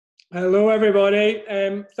Hello, everybody.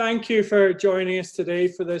 Thank you for joining us today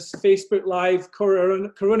for this Facebook Live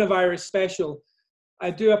coronavirus special. I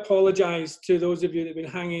do apologise to those of you that have been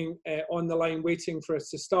hanging on the line waiting for us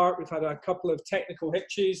to start. We've had a couple of technical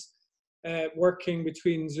hitches working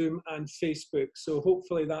between Zoom and Facebook. So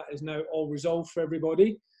hopefully that is now all resolved for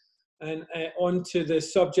everybody. And on to the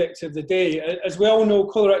subject of the day. As we all know,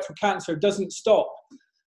 colorectal cancer doesn't stop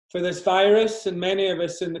for this virus, and many of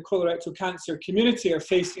us in the colorectal cancer community are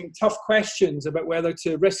facing tough questions about whether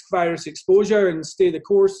to risk virus exposure and stay the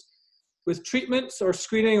course with treatments or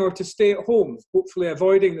screening, or to stay at home, hopefully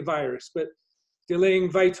avoiding the virus, but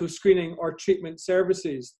delaying vital screening or treatment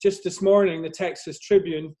services. Just this morning, the Texas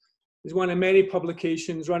Tribune is one of many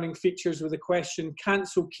publications running features with the question,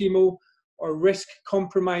 cancel chemo or risk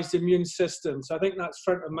compromised immune system. So I think that's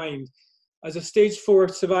front of mind. As a stage 4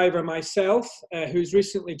 survivor myself, who's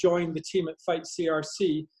recently joined the team at Fight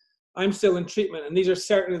CRC, I'm still in treatment, and these are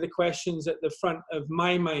certainly the questions at the front of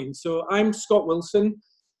my mind. So I'm Scott Wilson,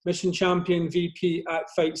 Mission Champion VP at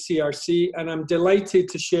Fight CRC, and I'm delighted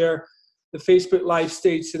to share the Facebook Live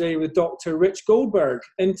stage today with Dr. Rich Goldberg,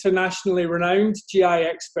 internationally renowned GI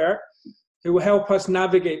expert, who will help us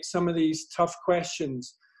navigate some of these tough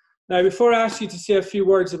questions. Now, before I ask you to say a few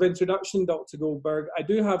words of introduction, Dr. Goldberg, I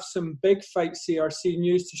do have some big Fight CRC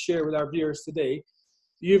news to share with our viewers today.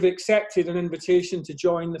 You've accepted an invitation to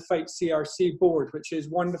join the Fight CRC board, which is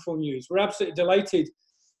wonderful news. We're absolutely delighted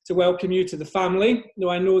to welcome you to the family,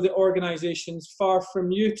 though I know the organisation's far from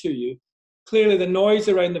new to you. Clearly, the noise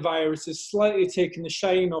around the virus has slightly taken the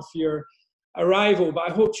shine off your arrival, but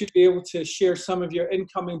I hope you'll be able to share some of your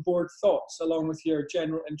incoming board thoughts along with your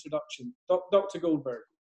general introduction. Dr. Goldberg.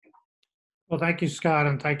 Well, thank you, Scott,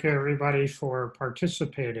 and thank you, everybody, for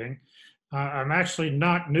participating. I'm actually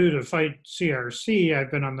not new to Fight CRC.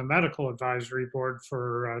 I've been on the medical advisory board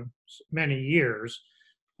for many years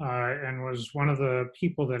and was one of the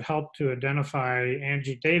people that helped to identify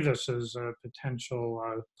Angie Davis as a potential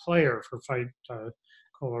player for Fight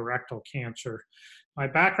colorectal cancer. My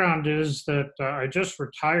background is that I just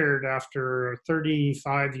retired after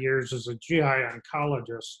 35 years as a GI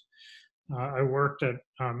oncologist. I worked at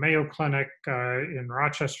Mayo Clinic in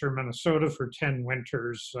Rochester, Minnesota for 10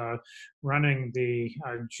 winters, running the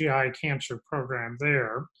GI cancer program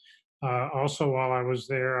there. Also, while I was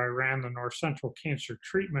there, I ran the North Central Cancer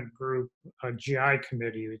Treatment Group GI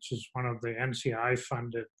Committee, which is one of the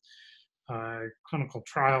NCI-funded clinical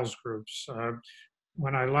trials groups.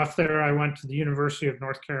 When I left there, I went to the University of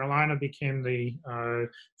North Carolina, became the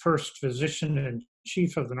first physician and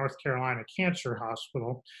chief of the North Carolina Cancer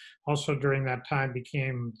Hospital. Also during that time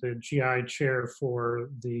became the GI chair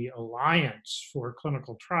for the Alliance for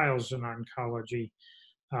Clinical Trials in Oncology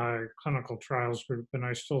Clinical Trials Group, and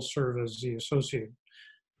I still serve as the associate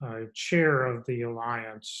chair of the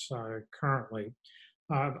Alliance currently.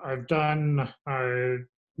 I've done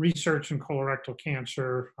research in colorectal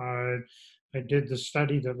cancer. I did the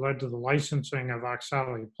study that led to the licensing of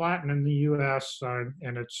oxaliplatin in the US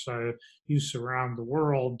and its use around the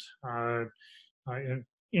world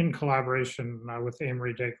in collaboration with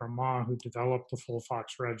Aymeri de Grammont, who developed the FOLFOX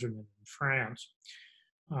regimen in France.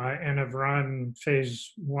 And have run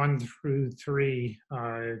phase 1 through 3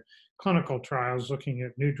 clinical trials looking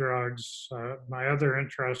at new drugs. My other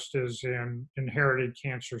interest is in inherited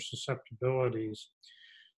cancer susceptibilities.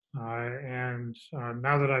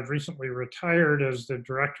 Now that I've recently retired as the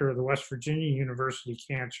director of the West Virginia University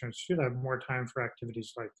Cancer Institute, I have more time for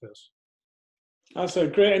activities like this. That's a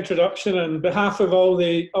great introduction. On behalf of all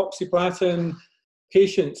the oxaliplatin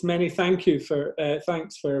patients, many thanks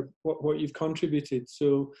for what you've contributed.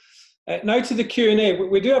 So now to the Q&A.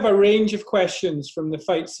 We do have a range of questions from the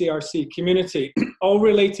Fight CRC community, all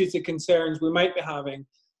related to concerns we might be having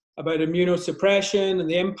about immunosuppression and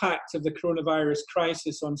the impact of the coronavirus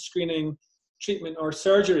crisis on screening, treatment, or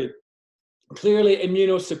surgery. Clearly,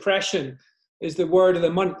 immunosuppression is the word of the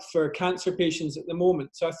month for cancer patients at the moment.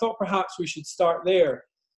 So I thought perhaps we should start there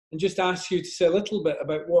and just ask you to say a little bit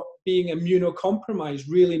about what being immunocompromised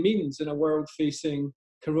really means in a world facing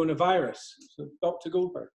coronavirus. So Dr.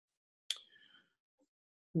 Goldberg.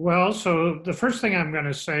 Well, so the first thing I'm going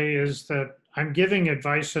to say is that I'm giving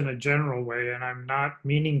advice in a general way, and I'm not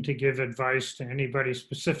meaning to give advice to anybody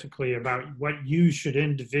specifically about what you should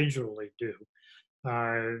individually do.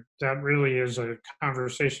 That really is a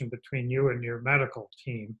conversation between you and your medical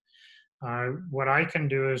team. What I can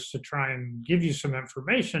do is to try and give you some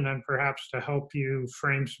information and perhaps to help you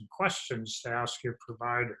frame some questions to ask your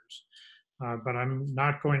providers. But I'm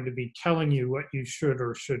not going to be telling you what you should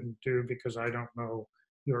or shouldn't do because I don't know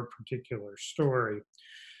your particular story.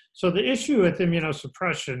 So the issue with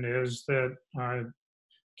immunosuppression is that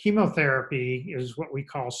chemotherapy is what we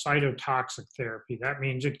call cytotoxic therapy. That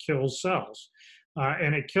means it kills cells.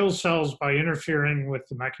 And it kills cells by interfering with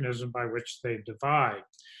the mechanism by which they divide.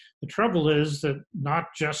 The trouble is that not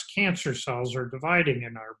just cancer cells are dividing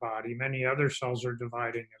in our body, many other cells are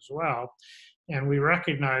dividing as well. And we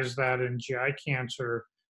recognize that in GI cancer,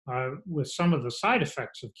 with some of the side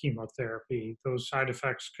effects of chemotherapy. Those side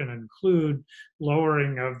effects can include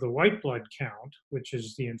lowering of the white blood count, which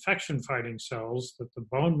is the infection-fighting cells that the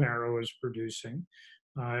bone marrow is producing.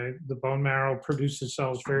 The bone marrow produces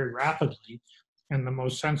cells very rapidly, and the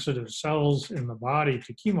most sensitive cells in the body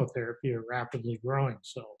to chemotherapy are rapidly growing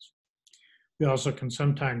cells. We also can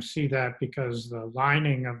sometimes see that because the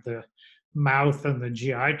lining of the mouth and the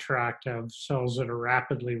GI tract have cells that are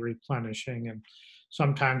rapidly replenishing, and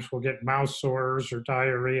sometimes we'll get mouth sores or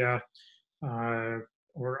diarrhea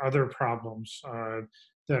or other problems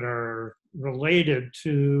that are related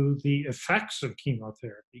to the effects of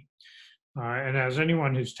chemotherapy. And as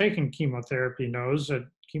anyone who's taken chemotherapy knows, that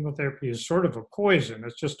chemotherapy is sort of a poison.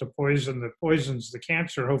 It's just a poison that poisons the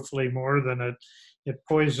cancer, hopefully more than it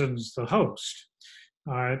poisons the host.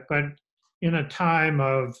 But in a time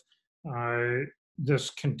of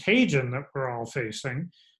this contagion that we're all facing,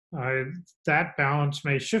 that balance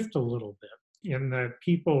may shift a little bit in that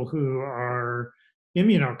people who are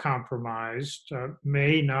immunocompromised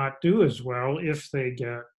may not do as well if they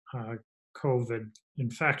get COVID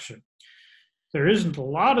infection. There isn't a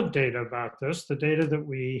lot of data about this. The data that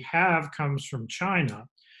we have comes from China.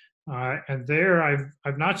 And there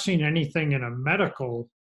I've not seen anything in a medical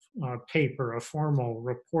paper, a formal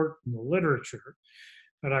report in the literature,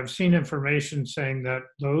 but I've seen information saying that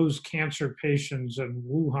those cancer patients in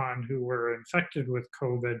Wuhan who were infected with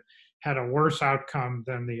COVID had a worse outcome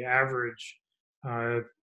than the average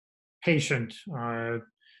patient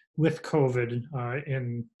with COVID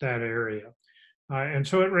in that area. And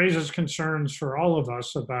so it raises concerns for all of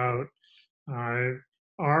us about,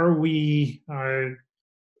 are we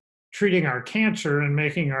treating our cancer and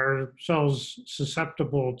making ourselves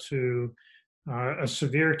susceptible to a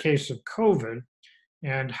severe case of COVID?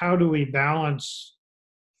 And how do we balance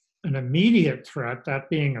an immediate threat, that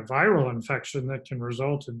being a viral infection that can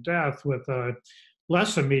result in death, with a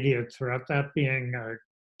less immediate threat, that being a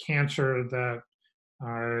cancer that,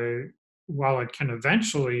 while it can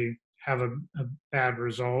eventually have a bad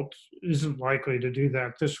result, isn't likely to do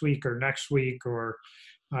that this week or next week or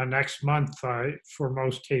next month for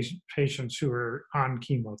most patients who are on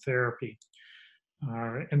chemotherapy.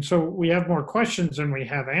 And so we have more questions than we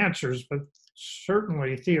have answers, but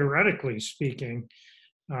certainly theoretically speaking,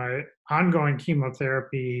 ongoing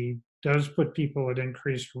chemotherapy does put people at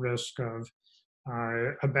increased risk of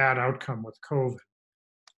a bad outcome with COVID.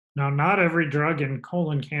 Now, not every drug in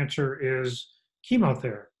colon cancer is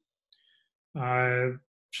chemotherapy.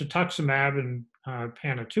 Cetuximab and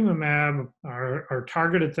panitumumab are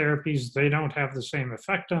targeted therapies. They don't have the same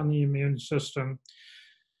effect on the immune system.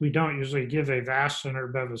 We don't usually give Avastin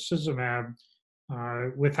or bevacizumab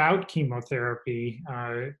without chemotherapy,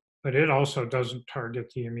 but it also doesn't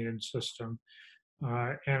target the immune system.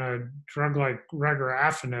 And a drug like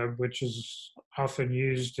regorafenib, which is often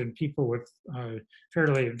used in people with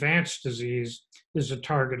fairly advanced disease, is a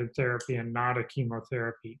targeted therapy and not a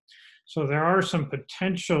chemotherapy. So there are some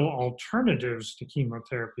potential alternatives to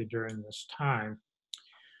chemotherapy during this time.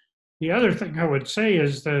 The other thing I would say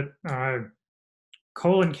is that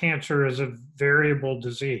colon cancer is a variable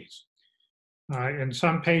disease. In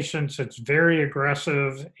some patients, it's very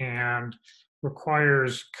aggressive and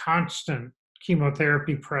requires constant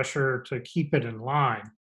chemotherapy pressure to keep it in line.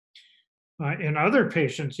 In other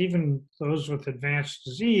patients, even those with advanced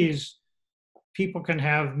disease, people can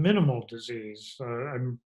have minimal disease.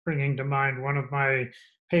 I'm bringing to mind one of my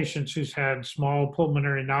patients who's had small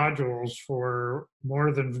pulmonary nodules for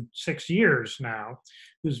more than 6 years now,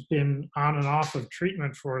 who's been on and off of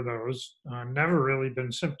treatment for those, never really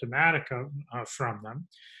been symptomatic from them.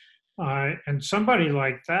 And somebody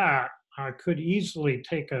like that could easily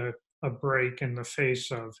take a break in the face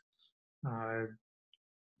of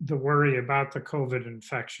the worry about the COVID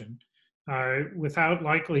infection, without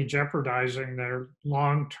likely jeopardizing their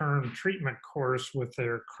long-term treatment course with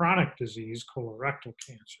their chronic disease, colorectal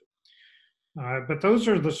cancer. But those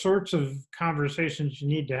are the sorts of conversations you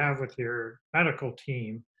need to have with your medical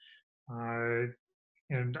team.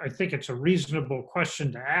 And I think it's a reasonable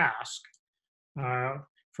question to ask.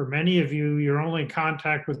 For many of you, your only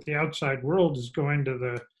contact with the outside world is going to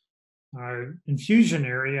the infusion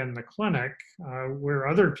area in the clinic, where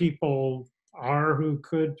other people are who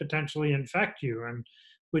could potentially infect you. And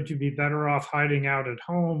would you be better off hiding out at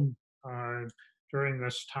home during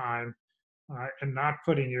this time and not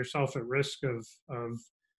putting yourself at risk of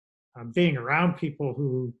being around people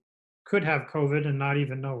who could have COVID and not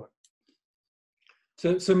even know it.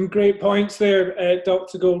 So some great points there,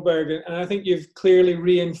 Dr. Goldberg, and I think you've clearly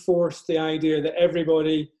reinforced the idea that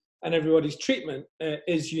everybody and everybody's treatment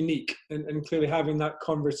is unique, and clearly having that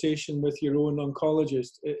conversation with your own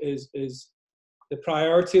oncologist is the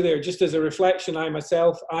priority there. Just as a reflection, I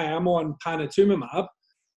am on panitumumab,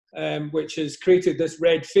 which has created this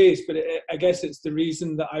red face, but I guess it's the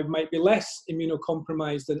reason that I might be less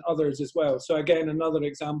immunocompromised than others as well. So again, another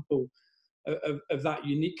example of that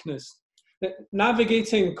uniqueness.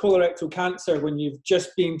 Navigating colorectal cancer when you've just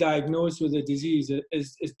been diagnosed with a disease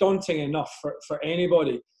is daunting enough for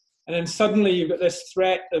anybody. And then suddenly you've got this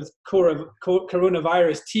threat of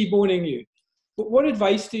coronavirus T-boning you. But what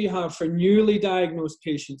advice do you have for newly diagnosed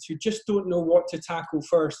patients who just don't know what to tackle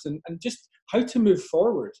first and just how to move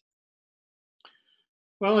forward?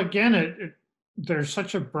 Well, again, there's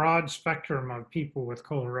such a broad spectrum of people with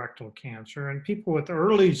colorectal cancer, and people with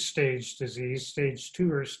early stage disease, stage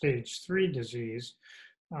 2 or stage 3 disease.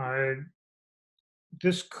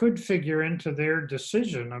 This could figure into their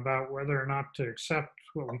decision about whether or not to accept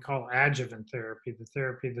what we call adjuvant therapy, the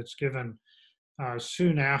therapy that's given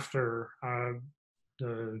soon after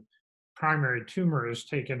the primary tumor is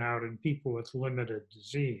taken out in people with limited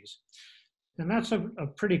disease. And that's a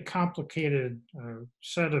pretty complicated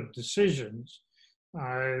set of decisions.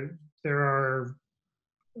 There are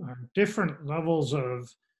different levels of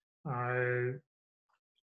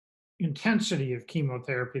intensity of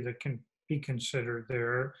chemotherapy that can be considered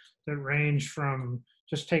there, that range from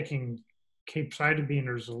just taking capecitabine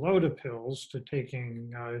or Xeloda pills to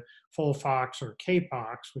taking Folfox or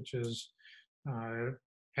Capox, which is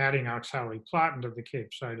adding oxaliplatin to the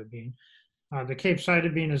capecitabine. The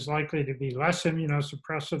capecitabine is likely to be less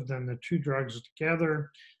immunosuppressive than the two drugs together,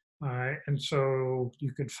 and so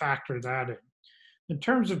you could factor that in. In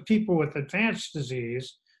terms of people with advanced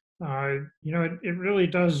disease, it really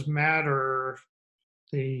does matter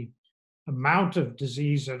the amount of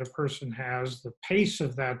disease that a person has, the pace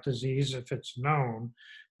of that disease if it's known,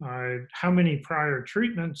 how many prior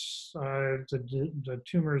treatments the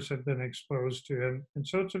tumors have been exposed to. And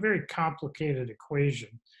so it's a very complicated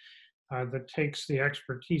equation that takes the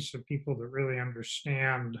expertise of people that really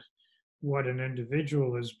understand what an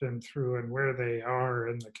individual has been through and where they are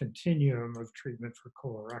in the continuum of treatment for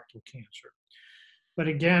colorectal cancer. But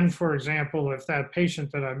again, for example, if that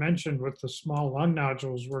patient that I mentioned with the small lung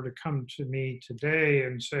nodules were to come to me today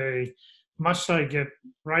and say, must I get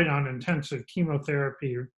right on intensive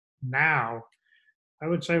chemotherapy now? I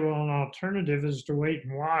would say, well, an alternative is to wait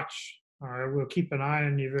and watch. We'll keep an eye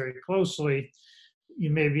on you very closely.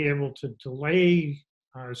 You may be able to delay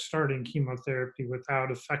starting chemotherapy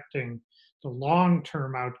without affecting the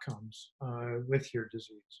long-term outcomes with your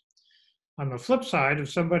disease. On the flip side, if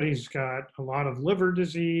somebody's got a lot of liver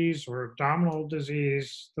disease or abdominal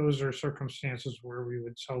disease, those are circumstances where we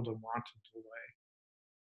would seldom want to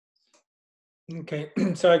delay. Okay,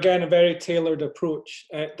 so again, a very tailored approach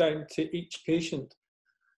down to each patient.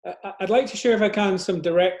 I'd like to share, if I can, some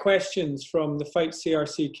direct questions from the Fight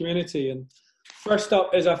CRC community. And first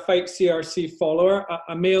up is a Fight CRC follower,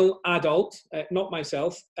 a male adult, not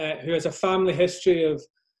myself, who has a family history of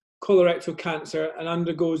colorectal cancer and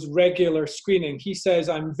undergoes regular screening. He says,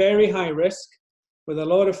 I'm very high risk with a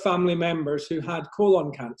lot of family members who had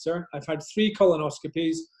colon cancer. I've had 3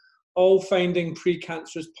 colonoscopies, all finding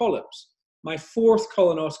precancerous polyps. My 4th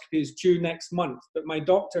colonoscopy is due next month, but my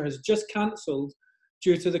doctor has just cancelled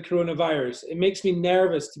due to the coronavirus. It makes me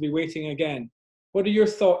nervous to be waiting again. What are your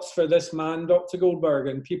thoughts for this man, Dr. Goldberg,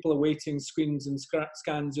 and people awaiting screens and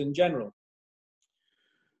scans in general?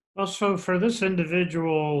 Well, so for this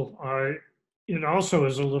individual, it also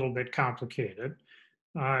is a little bit complicated.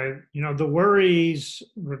 The worries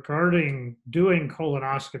regarding doing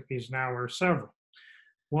colonoscopies now are several.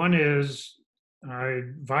 One is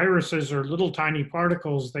viruses are little tiny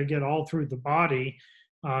particles. They get all through the body,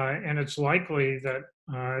 and it's likely that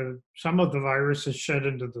some of the virus is shed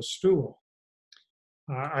into the stool.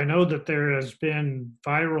 I know that there has been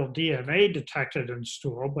viral DNA detected in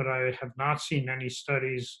stool, but I have not seen any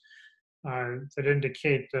studies that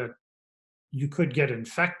indicate that you could get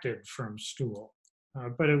infected from stool.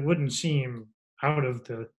 But it wouldn't seem out of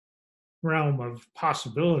the realm of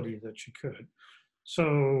possibility that you could.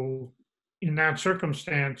 So in that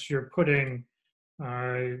circumstance, you're putting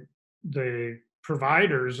the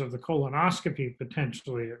providers of the colonoscopy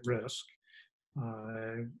potentially at risk.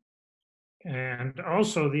 And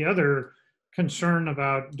also the other concern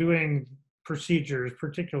about doing procedures,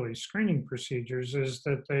 particularly screening procedures, is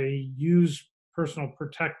that they use personal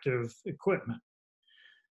protective equipment.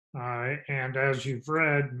 And as you've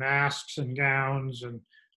read, masks and gowns and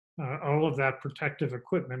all of that protective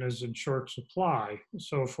equipment is in short supply.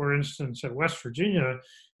 So for instance, at West Virginia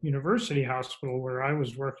University Hospital, where I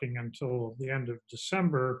was working until the end of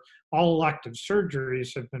December, all elective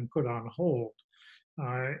surgeries have been put on hold.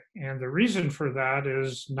 And the reason for that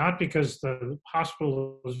is not because the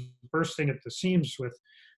hospital is bursting at the seams with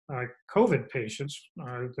COVID patients.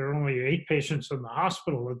 There are only 8 patients in the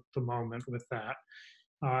hospital at the moment with that.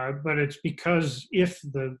 But it's because if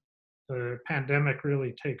the pandemic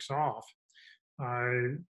really takes off,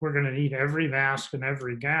 we're going to need every mask and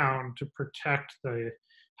every gown to protect the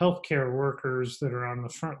healthcare workers that are on the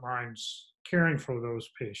front lines caring for those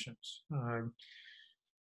patients.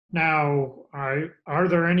 Now, are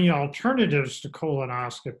there any alternatives to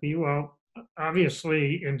colonoscopy? Well,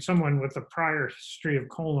 obviously, in someone with a prior history of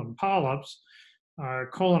colon polyps,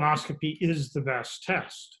 colonoscopy is the best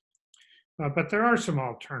test. But there are some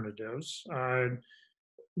alternatives.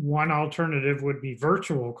 One alternative would be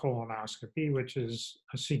virtual colonoscopy, which is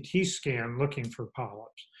a CT scan looking for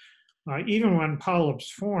polyps. Even when polyps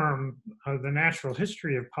form, the natural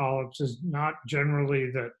history of polyps is not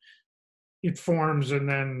generally that it forms and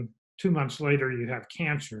then 2 months later you have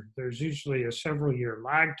cancer. There's usually a several-year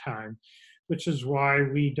lag time, which is why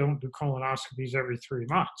we don't do colonoscopies every 3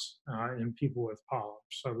 months in people with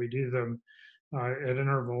polyps. So we do them at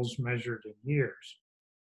intervals measured in years.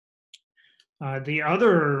 The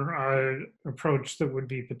other approach that would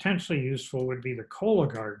be potentially useful would be the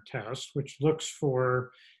Cologuard test, which looks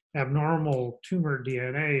for abnormal tumor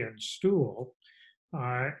DNA in stool.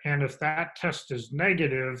 And if that test is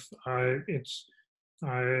negative, it's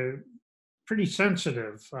pretty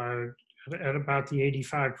sensitive at about the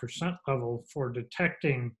 85% level for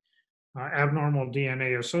detecting abnormal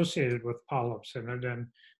DNA associated with polyps in it. And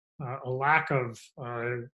a lack of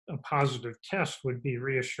a positive test would be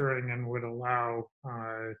reassuring and would allow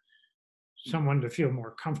someone to feel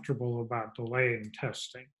more comfortable about delaying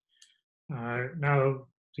testing. Now,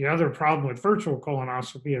 the other problem with virtual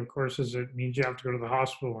colonoscopy, of course, is it means you have to go to the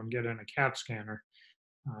hospital and get in a CAT scanner.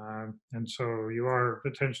 And so you are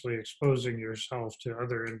potentially exposing yourself to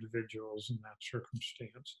other individuals in that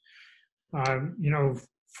circumstance. You know,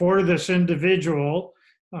 for this individual,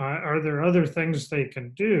 are there other things they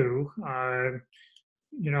can do?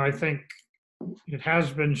 You know, I think it has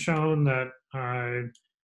been shown that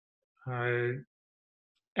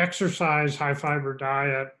exercise, high fiber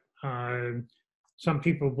diet, some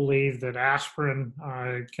people believe that aspirin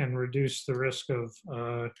can reduce the risk of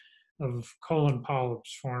colon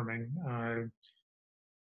polyps forming.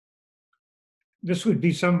 This would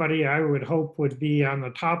be somebody I would hope would be on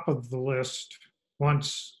the top of the list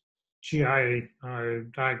once GI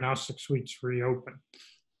diagnostic suites reopen.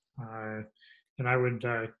 And I would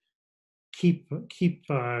keep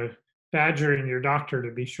badgering your doctor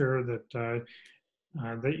to be sure that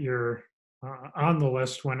that you're on the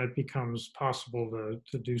list when it becomes possible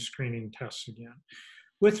to do screening tests again.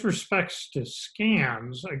 With respects to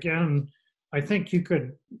scans, again, I think you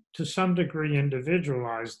could, to some degree,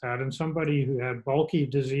 individualize that. And somebody who had bulky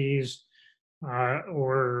disease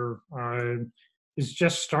or is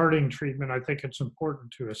just starting treatment, I think it's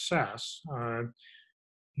important to assess.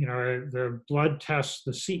 You know, the blood test,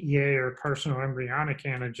 the CEA or carcinoembryonic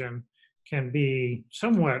antigen, can be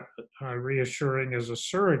somewhat reassuring as a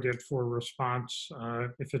surrogate for response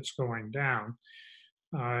if it's going down.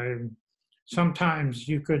 Sometimes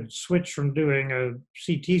you could switch from doing a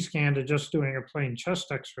CT scan to just doing a plain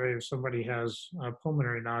chest x-ray if somebody has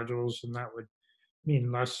pulmonary nodules, and that would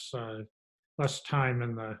mean less time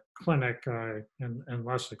in the clinic and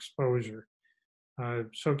less exposure.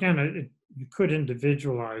 So again, you could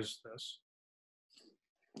individualize this.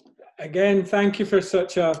 Again, thank you for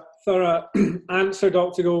such a thorough answer,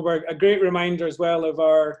 Dr. Goldberg. A great reminder as well of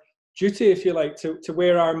our duty, if you like, to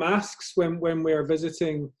wear our masks when we're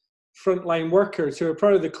visiting frontline workers who are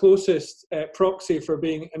probably the closest proxy for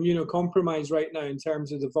being immunocompromised right now in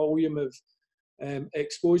terms of the volume of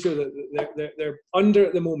exposure that they're under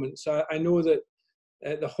at the moment. So I know that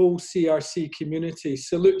the whole CRC community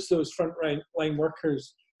salutes those frontline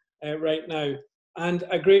workers right now. And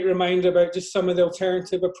a great reminder about just some of the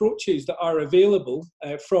alternative approaches that are available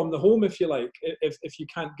from the home, if you like, if you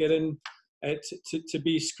can't get in to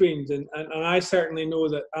be screened. And I certainly know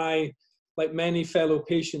that I, like many fellow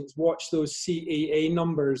patients, watch those CAA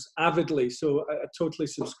numbers avidly. So I totally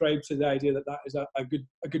subscribe to the idea that that is a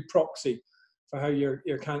good proxy for how your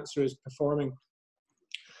cancer is performing.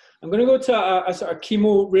 I'm going to go to a sort of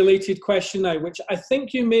chemo-related question now, which I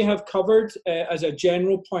think you may have covered as a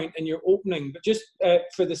general point in your opening, but just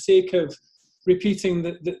for the sake of repeating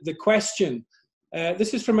the question.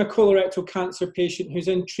 This is from a colorectal cancer patient who's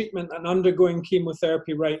in treatment and undergoing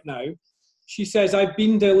chemotherapy right now. She says, I've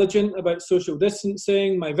been diligent about social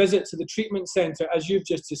distancing. My visit to the treatment centre, as you've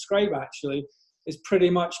just described actually, is pretty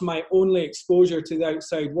much my only exposure to the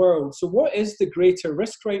outside world. So what is the greater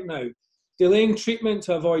risk right now? Delaying treatment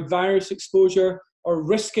to avoid virus exposure or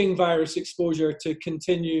risking virus exposure to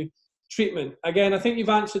continue treatment? Again, I think you've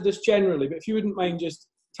answered this generally, but if you wouldn't mind just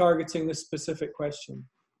targeting this specific question.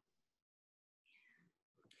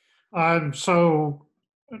 So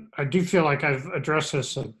I do feel like I've addressed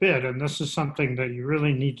this a bit, and this is something that you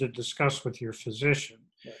really need to discuss with your physician.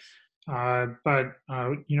 Yes. But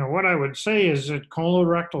what I would say is that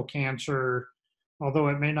colorectal cancer, although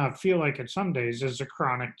it may not feel like it some days, is a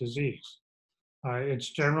chronic disease. It's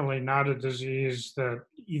generally not a disease that,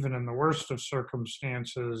 even in the worst of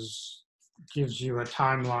circumstances, gives you a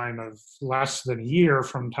timeline of less than a year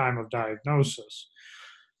from time of diagnosis.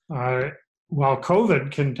 While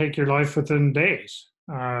COVID can take your life within days.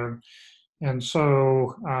 And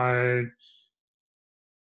so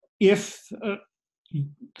if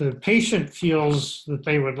the patient feels that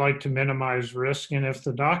they would like to minimize risk, and if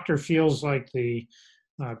the doctor feels like the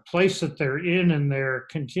place that they're in their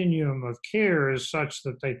continuum of care is such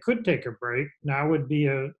that they could take a break, now would be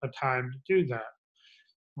a time to do that.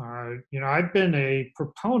 I've been a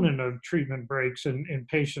proponent of treatment breaks in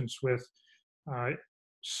patients with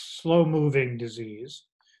slow-moving disease.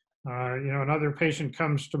 Another patient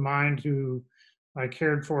comes to mind who I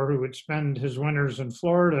cared for, who would spend his winters in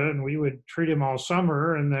Florida, and we would treat him all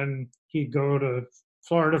summer, and then he'd go to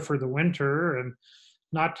Florida for the winter and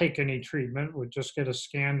not take any treatment, would just get a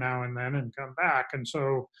scan now and then and come back. And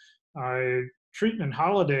so treatment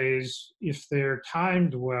holidays, if they're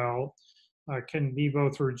timed well, can be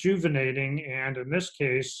both rejuvenating and, in this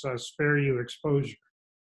case, spare you exposure.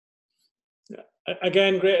 Yeah.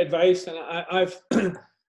 Again, great advice. And I've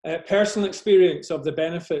personal experience of the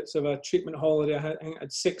benefits of a treatment holiday. I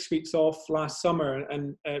had 6 weeks off last summer,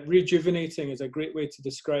 and rejuvenating is a great way to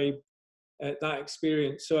describe that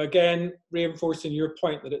experience. So again, reinforcing your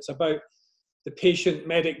point that it's about the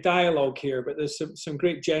patient-medic dialogue here, but there's some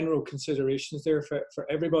great general considerations there for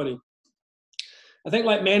everybody. I think,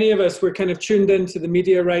 like many of us, we're kind of tuned into the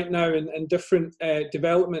media right now and different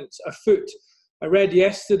developments afoot. I read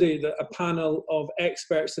yesterday that a panel of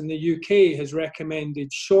experts in the UK has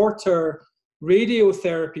recommended shorter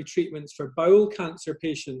radiotherapy treatments for bowel cancer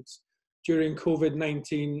patients during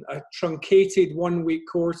COVID-19, a truncated 1-week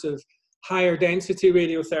course of higher density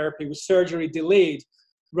radiotherapy with surgery delayed,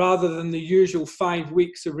 rather than the usual 5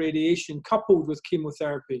 weeks of radiation coupled with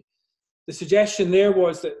chemotherapy. The suggestion there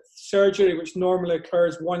was that surgery, which normally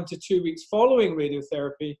occurs 1 to 2 weeks following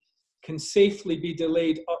radiotherapy, can safely be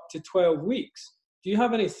delayed up to 12 weeks. Do you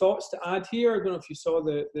have any thoughts to add here? I don't know if you saw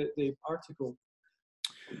the article.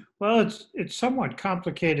 Well, it's somewhat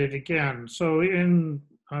complicated again. So in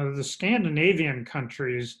the Scandinavian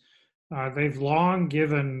countries, they've long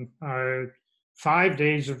given 5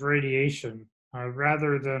 days of radiation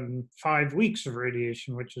rather than 5 weeks of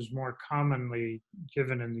radiation, which is more commonly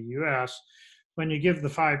given in the US. When you give the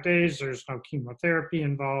 5 days, there's no chemotherapy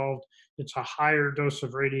involved. It's a higher dose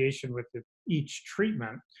of radiation with each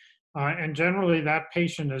treatment. And generally, that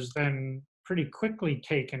patient is then pretty quickly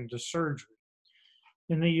taken to surgery.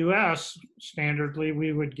 In the US, standardly,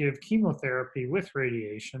 we would give chemotherapy with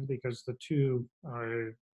radiation because the two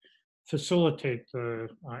facilitate the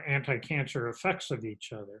anti-cancer effects of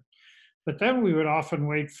each other. But then we would often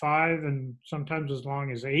wait 5 and sometimes as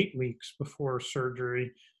long as 8 weeks before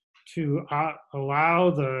surgery to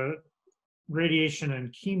allow the radiation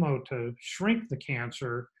and chemo to shrink the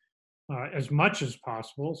cancer as much as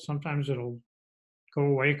possible. Sometimes it'll go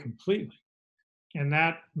away completely. And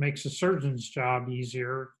that makes the surgeon's job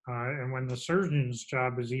easier. And when the surgeon's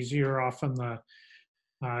job is easier, often the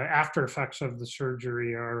after effects of the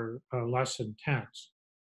surgery are less intense.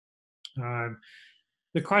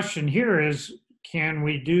 The question here is, can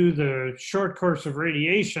we do the short course of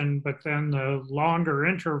radiation, but then the longer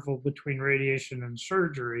interval between radiation and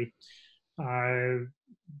surgery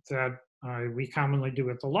that we commonly do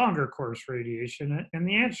with the longer course radiation? And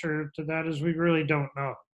the answer to that is we really don't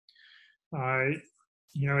know.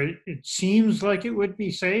 It seems like it would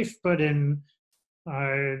be safe, but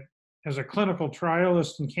as a clinical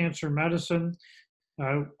trialist in cancer medicine,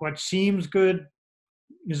 what seems good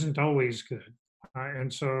isn't always good.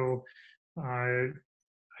 And so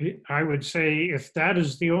I would say if that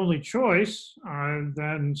is the only choice,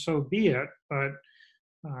 then so be it. But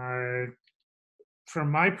from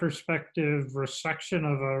my perspective, resection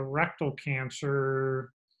of a rectal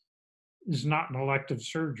cancer is not an elective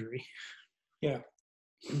surgery. Yeah.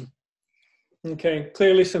 Okay,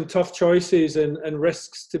 clearly some tough choices and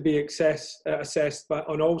risks to be assessed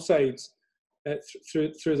on all sides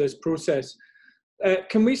through this process.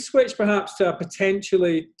 Can we switch perhaps to a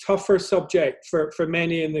potentially tougher subject for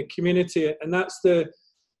many in the community, and that's the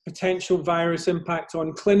potential virus impact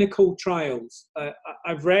on clinical trials?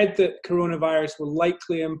 I've read that coronavirus will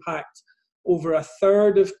likely impact over a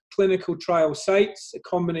third of clinical trial sites, a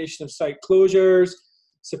combination of site closures,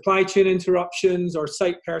 supply chain interruptions, or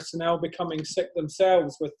site personnel becoming sick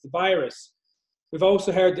themselves with the virus. We've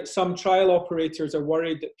also heard that some trial operators are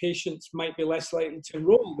worried that patients might be less likely to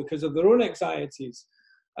enroll because of their own anxieties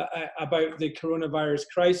about the coronavirus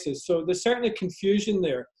crisis. So there's certainly confusion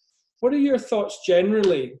there. What are your thoughts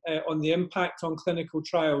generally on the impact on clinical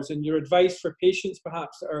trials, and your advice for patients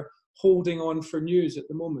perhaps that are holding on for news at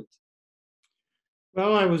the moment?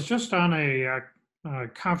 Well, I was just on a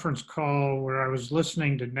conference call where I was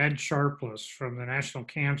listening to Ned Sharpless from the National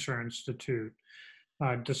Cancer Institute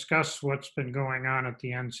discuss what's been going on at the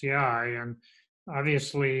NCI. And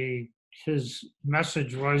obviously, his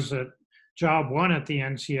message was that job one at the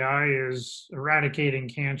NCI is eradicating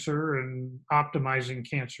cancer and optimizing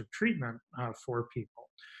cancer treatment for people.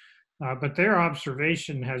 But their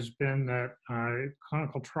observation has been that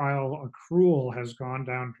clinical trial accrual has gone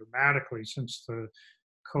down dramatically since the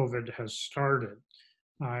COVID has started.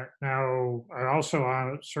 Now, I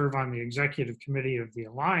also serve on the executive committee of the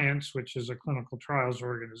Alliance, which is a clinical trials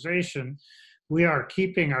organization. We are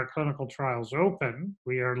keeping our clinical trials open.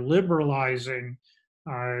 We are liberalizing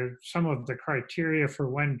some of the criteria for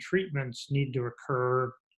when treatments need to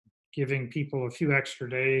occur, giving people a few extra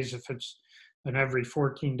days if it's an every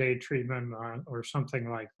 14-day treatment or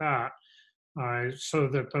something like that. So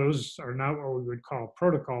that those are not what we would call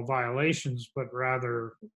protocol violations, but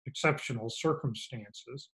rather exceptional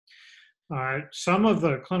circumstances. Some of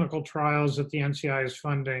the clinical trials that the NCI is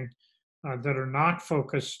funding that are not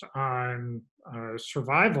focused on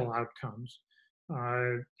survival outcomes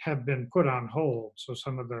have been put on hold. So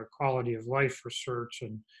some of the quality of life research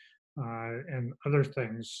and other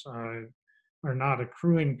things are not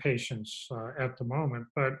accruing patients at the moment,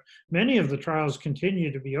 but many of the trials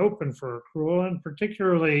continue to be open for accrual, and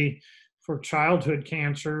particularly for childhood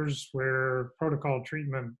cancers where protocol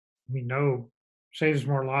treatment, we know, saves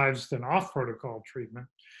more lives than off-protocol treatment,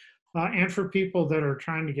 and for people that are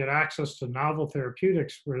trying to get access to novel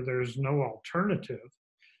therapeutics where there's no alternative.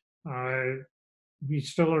 We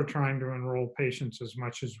still are trying to enroll patients as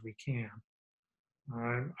much as we can.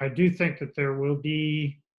 I do think that there will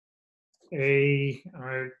be a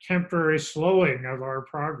temporary slowing of our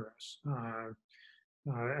progress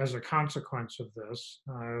as a consequence of this,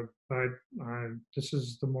 but this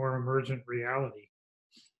is the more emergent reality.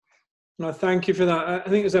 No, thank you for that. I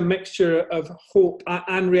think there's a mixture of hope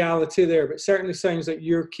and reality there, but certainly sounds like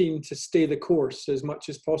you're keen to stay the course as much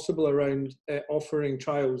as possible around offering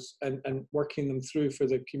trials and working them through for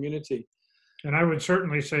the community. And I would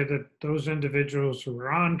certainly say that those individuals who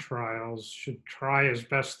are on trials should try as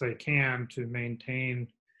best they can to maintain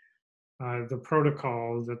the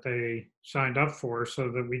protocol that they signed up for,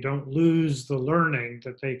 so that we don't lose the learning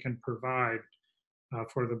that they can provide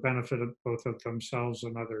for the benefit of both of themselves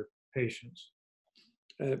and other patients.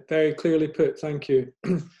 Very clearly put, thank you.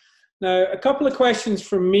 Now, a couple of questions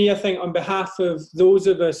from me, I think, on behalf of those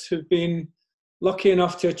of us who've been lucky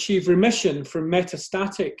enough to achieve remission from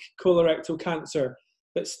metastatic colorectal cancer,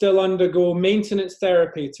 but still undergo maintenance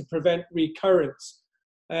therapy to prevent recurrence.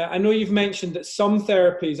 I know you've mentioned that some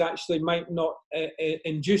therapies actually might not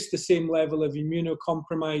induce the same level of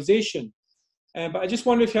immunocompromisation, but I just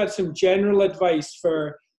wonder if you had some general advice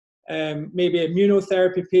for maybe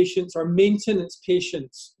immunotherapy patients or maintenance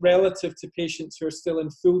patients relative to patients who are still in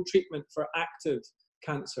full treatment for active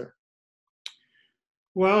cancer.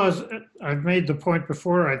 Well, as I've made the point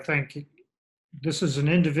before, I think this is an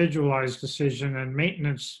individualized decision, and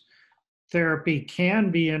maintenance therapy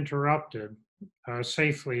can be interrupted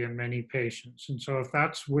safely in many patients. And so if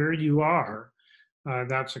that's where you are,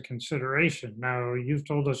 that's a consideration. Now, you've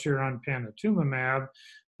told us you're on panitumumab.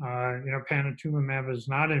 Panitumumab is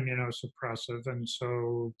not immunosuppressive, and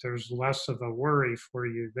so there's less of a worry for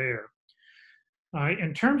you there.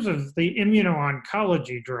 In terms of the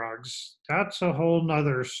immuno-oncology drugs, that's a whole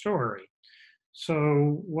nother story.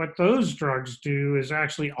 So what those drugs do is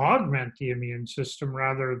actually augment the immune system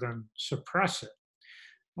rather than suppress it.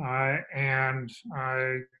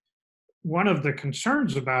 One of the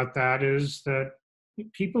concerns about that is that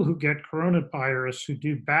people who get coronavirus who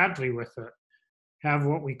do badly with it have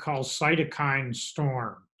what we call cytokine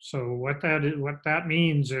storm. So what that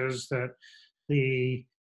means is that the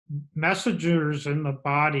messengers in the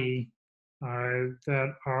body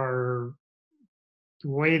that are the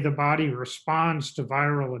way the body responds to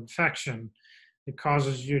viral infection. It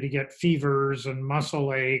causes you to get fevers and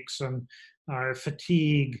muscle aches and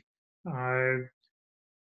fatigue,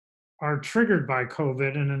 are triggered by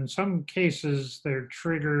COVID. And in some cases, they're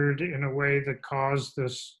triggered in a way that caused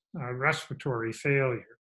this respiratory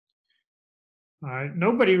failure.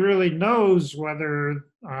 Nobody really knows whether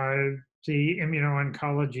the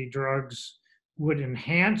immuno-oncology drugs would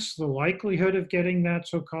enhance the likelihood of getting that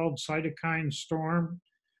so-called cytokine storm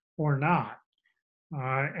or not.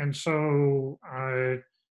 And so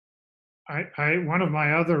one of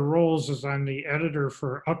my other roles is I'm the editor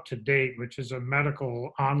for Up to Date, which is a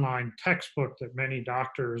medical online textbook that many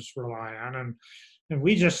doctors rely on. And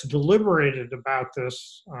we just deliberated about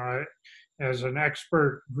this as an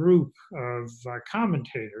expert group of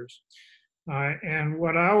commentators. And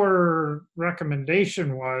what our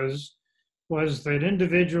recommendation was that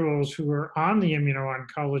individuals who are on the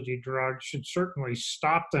immuno-oncology drug should certainly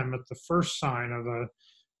stop them at the first sign of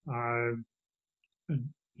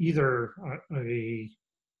either a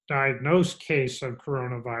diagnosed case of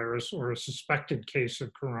coronavirus or a suspected case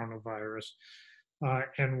of coronavirus,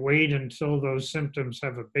 and wait until those symptoms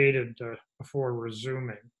have abated before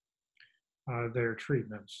resuming their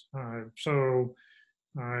treatments. So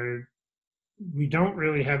we don't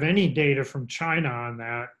really have any data from China on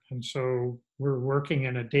that, and so we're working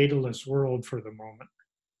in a dataless world for the moment.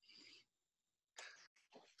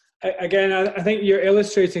 Again, I think you're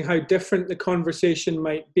illustrating how different the conversation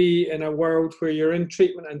might be in a world where you're in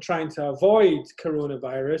treatment and trying to avoid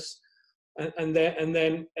coronavirus, and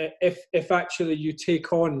then if actually you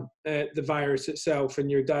take on the virus itself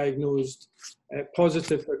and you're diagnosed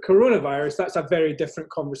positive for coronavirus, that's a very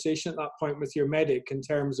different conversation at that point with your medic in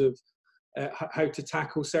terms of how to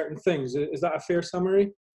tackle certain things. Is that a fair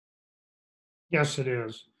summary? Yes, it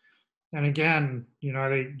is. And again,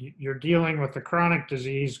 you're dealing with a chronic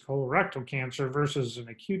disease, colorectal cancer, versus an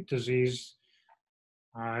acute disease,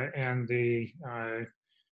 and the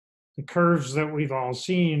curves that we've all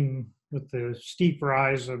seen with the steep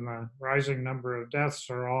rise and the rising number of deaths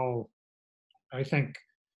are all, I think,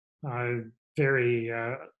 very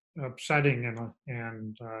upsetting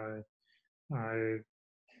and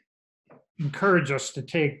encourage us to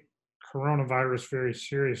take coronavirus very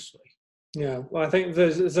seriously. Yeah, well, I think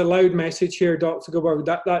there's a loud message here, Dr. Goldberg.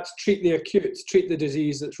 That's treat the acute, treat the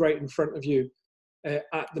disease that's right in front of you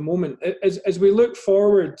at the moment. As we look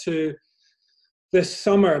forward to this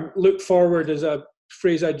summer, look forward is a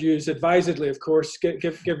phrase I'd use advisedly, of course,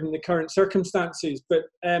 given the current circumstances. But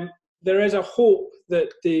there is a hope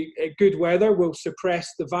that the good weather will suppress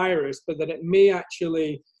the virus, but that it may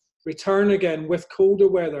actually return again with colder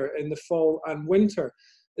weather in the fall and winter.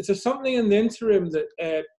 Is there something in the interim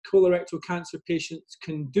that colorectal cancer patients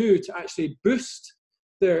can do to actually boost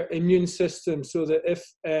their immune system so that if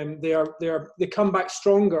they come back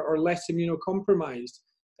stronger or less immunocompromised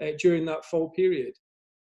during that fall period?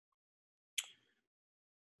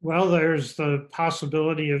 Well, there's the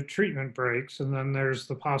possibility of treatment breaks, and then there's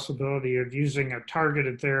the possibility of using a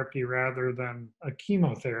targeted therapy rather than a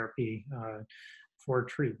chemotherapy for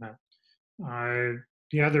treatment.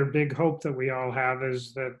 The other big hope that we all have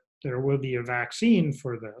is that there will be a vaccine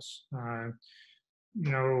for this.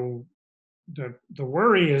 The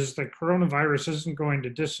worry is that coronavirus isn't going to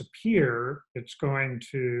disappear. It's going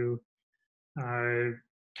to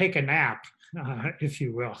take a nap, if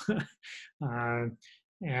you will.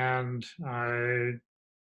 And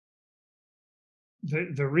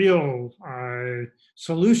the real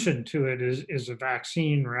solution to it is a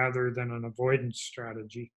vaccine rather than an avoidance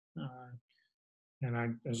strategy.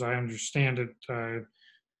 And as I understand it,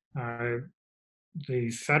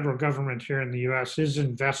 the federal government here in the US is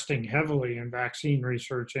investing heavily in vaccine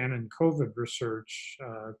research and in COVID research.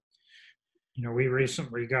 We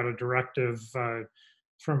recently got a directive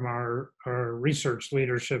from our research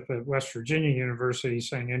leadership at West Virginia University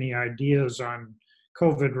saying any ideas on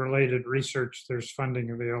COVID-related research, there's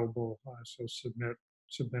funding available, so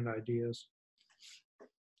submit ideas.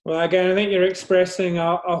 Well, again, I think you're expressing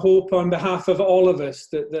a hope on behalf of all of us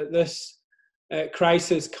that this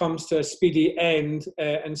crisis comes to a speedy end,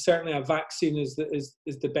 and certainly a vaccine is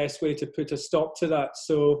the best way to put a stop to that.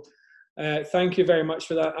 So thank you very much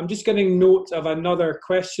for that. I'm just getting note of another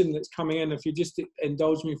question that's coming in, if you just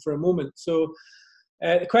indulge me for a moment. So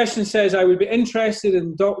the question says, I would be interested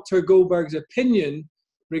in Dr. Goldberg's opinion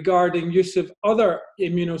regarding use of other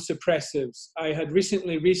immunosuppressives. I had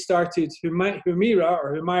recently restarted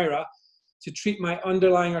Humira to treat my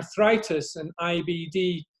underlying arthritis and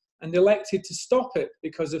IBD, and elected to stop it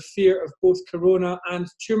because of fear of both corona and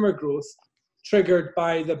tumor growth. triggered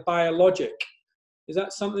by the biologic. Is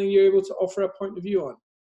that something you're able to offer a point of view on?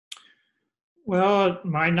 Well,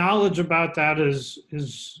 my knowledge about that is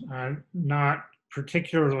not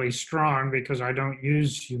particularly strong because I don't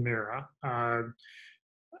use Humira.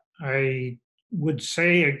 I would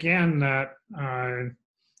say again that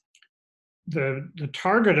the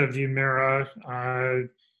target of Humira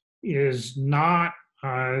is not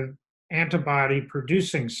antibody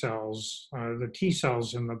producing cells, the T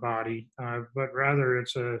cells in the body, but rather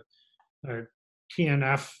it's a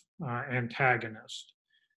TNF antagonist.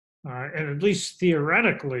 And at least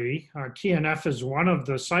theoretically, TNF is one of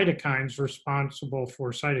the cytokines responsible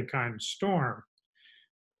for cytokine storm.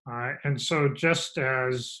 And so just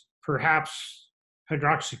as perhaps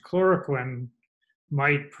hydroxychloroquine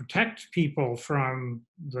might protect people from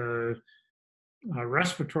the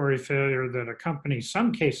respiratory failure that accompanies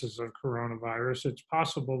some cases of coronavirus, it's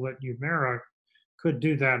possible that Humira could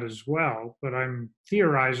do that as well. But I'm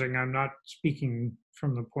theorizing, I'm not speaking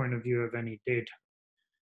from the point of view of any data.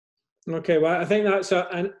 Okay, well, I think that's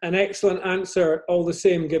an excellent answer all the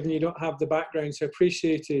same, given you don't have the background, so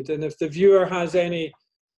appreciated. And if the viewer has any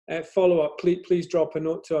follow-up, please drop a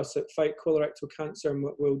note to us at Fight Colorectal Cancer, and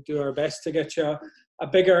we'll do our best to get you a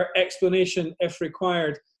bigger explanation if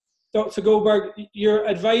required. Dr. Goldberg, your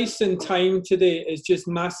advice and time today is just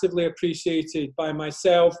massively appreciated by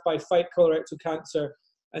myself, by Fight Colorectal Cancer,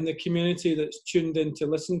 and the community that's tuned in to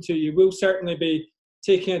listen to you. We'll certainly be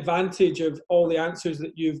taking advantage of all the answers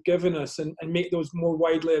that you've given us and make those more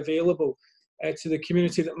widely available to the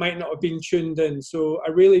community that might not have been tuned in. So I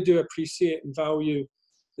really do appreciate and value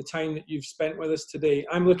the time that you've spent with us today.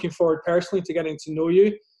 I'm looking forward personally to getting to know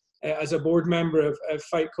you as a board member of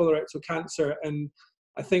Fight Colorectal Cancer, and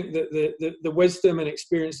I think that the wisdom and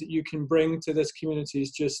experience that you can bring to this community is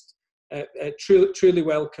just truly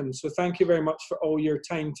welcome. So thank you very much for all your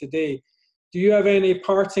time today. Do you have any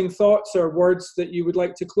parting thoughts or words that you would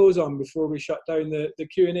like to close on before we shut down the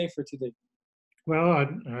Q&A for today? Well,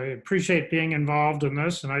 I appreciate being involved in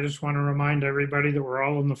this, and I just want to remind everybody that we're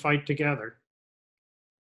all in the fight together.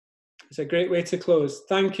 It's a great way to close.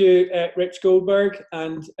 Thank you, Rich Goldberg,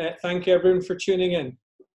 and thank you everyone for tuning in.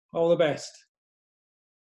 All the best.